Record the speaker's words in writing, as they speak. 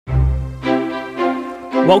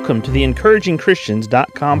Welcome to the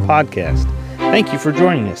encouragingchristians.com podcast. Thank you for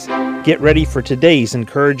joining us. Get ready for today's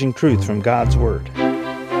encouraging truth from God's Word.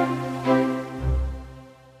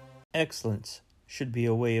 Excellence should be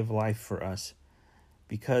a way of life for us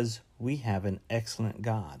because we have an excellent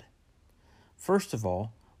God. First of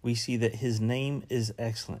all, we see that His name is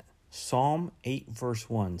excellent. Psalm 8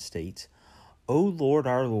 verse 1 states, O Lord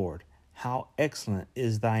our Lord, how excellent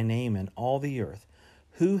is thy name in all the earth.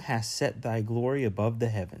 Who has set thy glory above the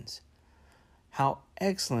heavens? How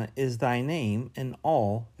excellent is thy name in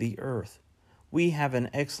all the earth. We have an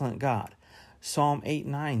excellent God. Psalm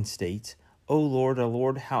 8:9 states, O Lord, our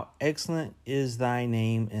Lord, how excellent is thy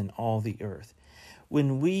name in all the earth.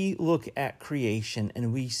 When we look at creation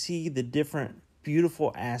and we see the different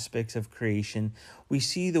beautiful aspects of creation, we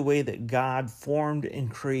see the way that God formed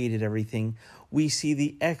and created everything, we see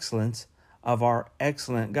the excellence of our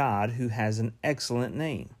excellent God who has an excellent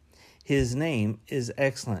name. His name is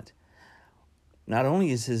excellent. Not only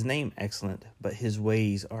is His name excellent, but His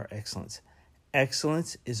ways are excellent.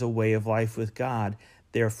 Excellence is a way of life with God.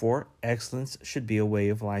 Therefore, excellence should be a way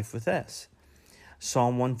of life with us.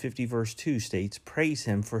 Psalm 150 verse 2 states, Praise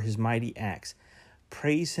Him for His mighty acts.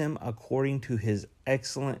 Praise Him according to His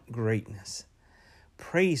excellent greatness.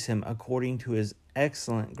 Praise Him according to His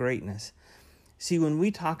excellent greatness. See, when we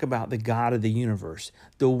talk about the God of the universe,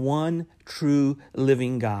 the one true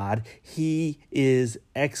living God, He is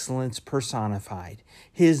excellence personified.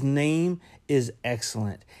 His name is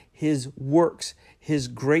excellent. His works, His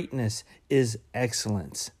greatness is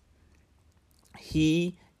excellence.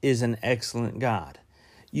 He is an excellent God.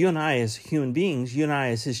 You and I as human beings, you and I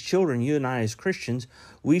as His children, you and I as Christians,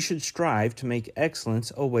 we should strive to make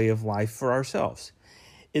excellence a way of life for ourselves.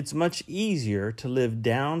 It's much easier to live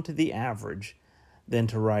down to the average than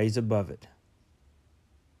to rise above it.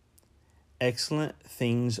 Excellent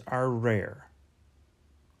things are rare.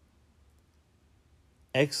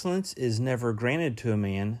 Excellence is never granted to a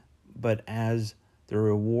man, but as the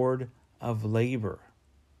reward of labor.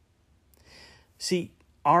 See,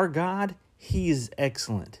 our God, He is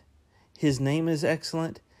excellent. His name is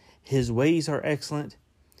excellent. His ways are excellent.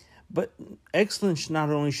 But excellence not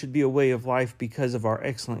only should be a way of life because of our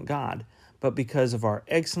excellent God, but because of our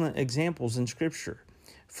excellent examples in Scripture.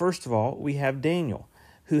 First of all, we have Daniel,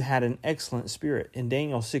 who had an excellent spirit. In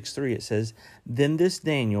Daniel 6:3 it says, Then this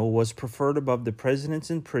Daniel was preferred above the presidents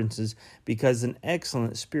and princes because an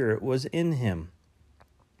excellent spirit was in him,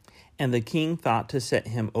 and the king thought to set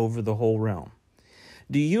him over the whole realm.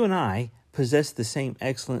 Do you and I possess the same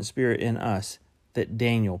excellent spirit in us that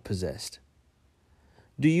Daniel possessed?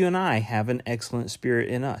 Do you and I have an excellent spirit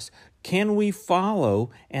in us? Can we follow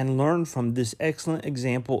and learn from this excellent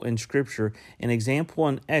example in Scripture, an example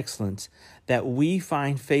in excellence, that we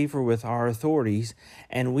find favor with our authorities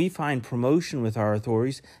and we find promotion with our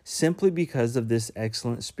authorities simply because of this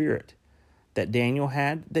excellent spirit that Daniel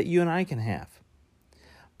had, that you and I can have?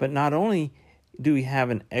 But not only do we have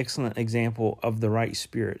an excellent example of the right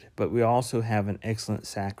spirit, but we also have an excellent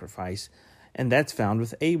sacrifice, and that's found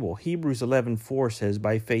with Abel. Hebrews 11:4 says,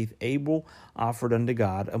 By faith Abel offered unto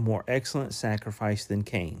God a more excellent sacrifice than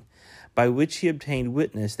Cain, by which he obtained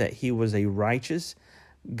witness that he was a righteous,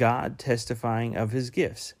 God testifying of his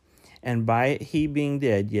gifts, and by it he being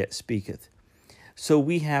dead yet speaketh. So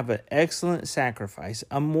we have an excellent sacrifice,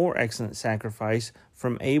 a more excellent sacrifice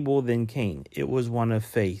from Abel than Cain. It was one of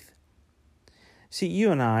faith. See,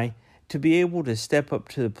 you and I, to be able to step up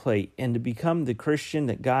to the plate and to become the Christian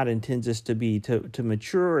that God intends us to be, to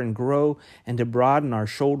mature and grow and to broaden our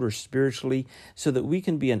shoulders spiritually so that we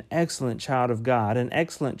can be an excellent child of God, an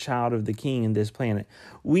excellent child of the King in this planet,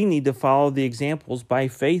 we need to follow the examples by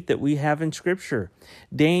faith that we have in Scripture.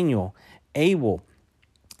 Daniel, Abel,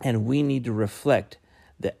 and we need to reflect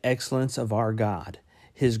the excellence of our God,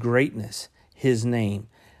 His greatness, His name.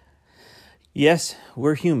 Yes,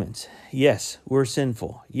 we're humans. Yes, we're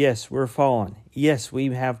sinful. Yes, we're fallen. Yes, we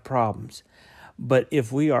have problems. But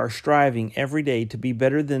if we are striving every day to be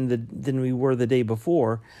better than we were the day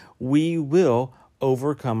before, we will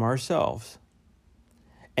overcome ourselves.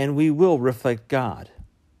 And we will reflect God.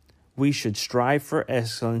 We should strive for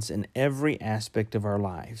excellence in every aspect of our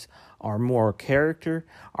lives, our moral character,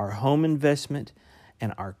 our home investment,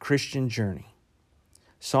 and our Christian journey.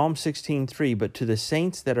 Psalm 16:3, But to the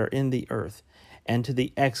saints that are in the earth, and to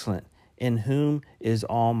the excellent, in whom is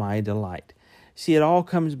all my delight. See, it all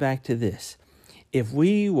comes back to this. If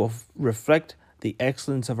we will reflect the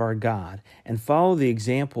excellence of our God and follow the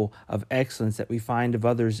example of excellence that we find of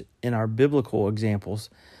others in our biblical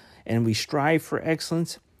examples, and we strive for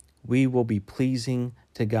excellence, we will be pleasing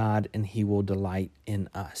to God and He will delight in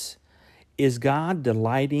us. Is God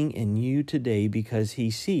delighting in you today because He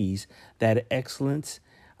sees that excellence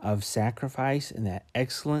of sacrifice and that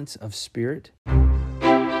excellence of spirit?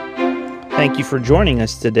 Thank you for joining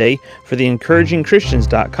us today for the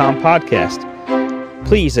EncouragingChristians.com podcast.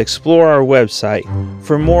 Please explore our website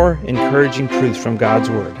for more encouraging truths from God's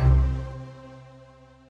Word.